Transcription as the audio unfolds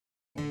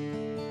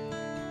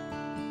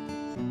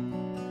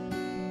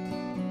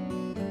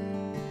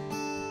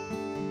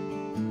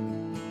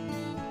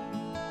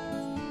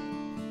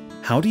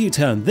how do you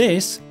turn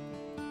this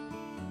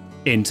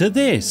into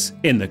this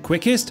in the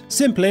quickest,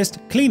 simplest,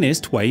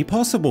 cleanest way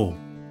possible?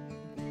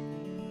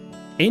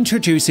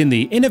 Introducing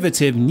the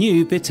innovative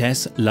new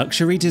Vitesse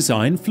Luxury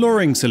Design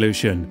Flooring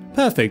Solution,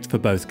 perfect for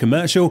both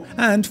commercial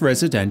and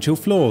residential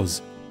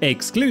floors,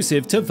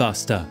 exclusive to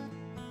Vasta.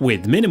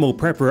 With minimal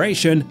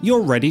preparation,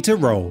 you're ready to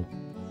roll.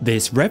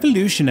 This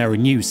revolutionary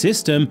new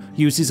system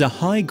uses a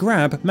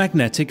high-grab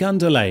magnetic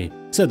underlay,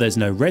 so there's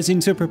no resin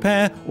to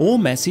prepare or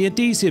messy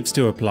adhesives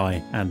to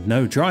apply and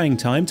no drying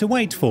time to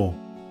wait for.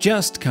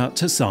 Just cut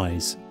to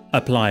size.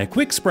 Apply a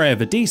quick spray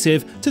of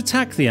adhesive to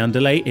tack the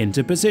underlay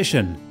into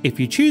position. If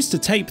you choose to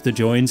tape the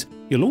joins,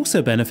 you'll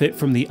also benefit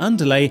from the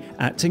underlay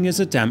acting as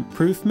a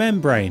damp-proof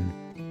membrane.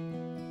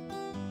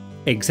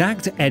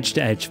 Exact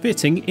edge-to-edge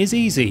fitting is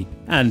easy,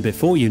 and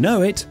before you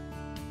know it,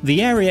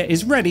 the area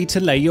is ready to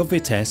lay your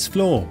Vitesse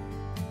floor.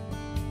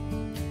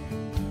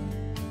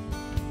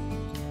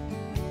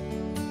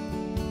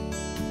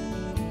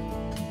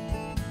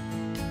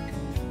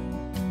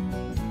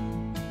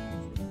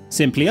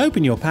 Simply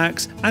open your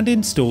packs and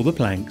install the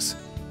planks.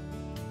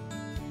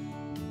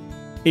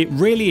 It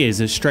really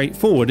is as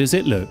straightforward as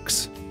it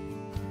looks.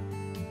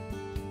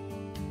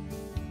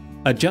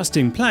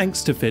 Adjusting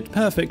planks to fit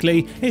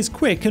perfectly is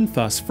quick and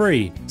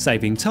fuss-free,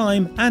 saving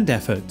time and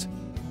effort.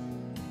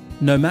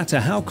 No matter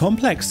how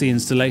complex the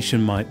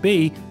installation might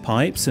be,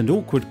 pipes and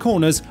awkward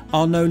corners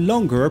are no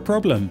longer a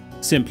problem.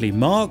 Simply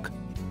mark,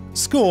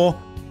 score,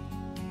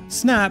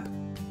 snap,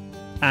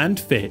 and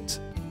fit.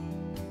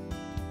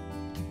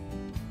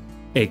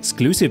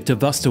 Exclusive to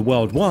Vasta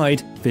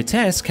worldwide,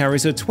 Vitesse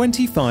carries a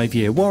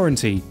 25-year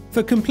warranty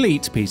for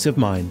complete peace of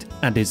mind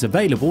and is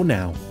available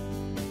now.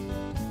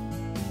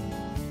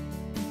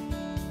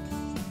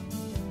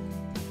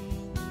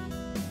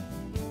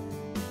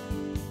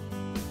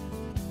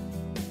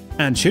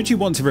 And should you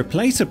want to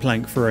replace a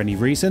plank for any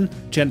reason,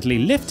 gently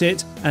lift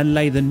it and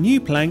lay the new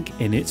plank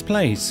in its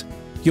place.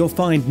 You'll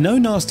find no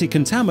nasty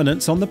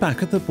contaminants on the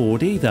back of the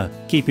board either,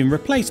 keeping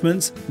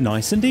replacements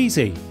nice and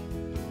easy.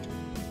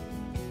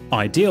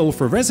 Ideal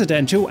for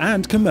residential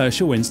and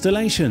commercial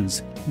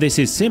installations. This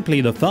is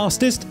simply the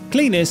fastest,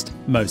 cleanest,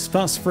 most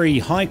fuss-free,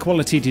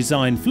 high-quality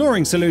design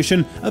flooring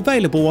solution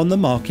available on the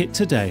market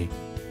today.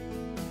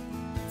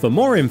 For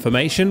more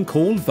information,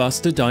 call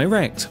Vasta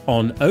Direct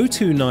on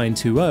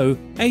 02920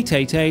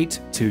 888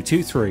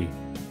 223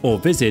 or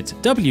visit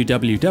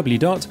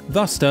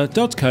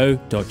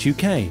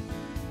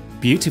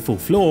www.vasta.co.uk. Beautiful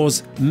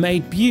floors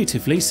made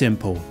beautifully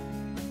simple.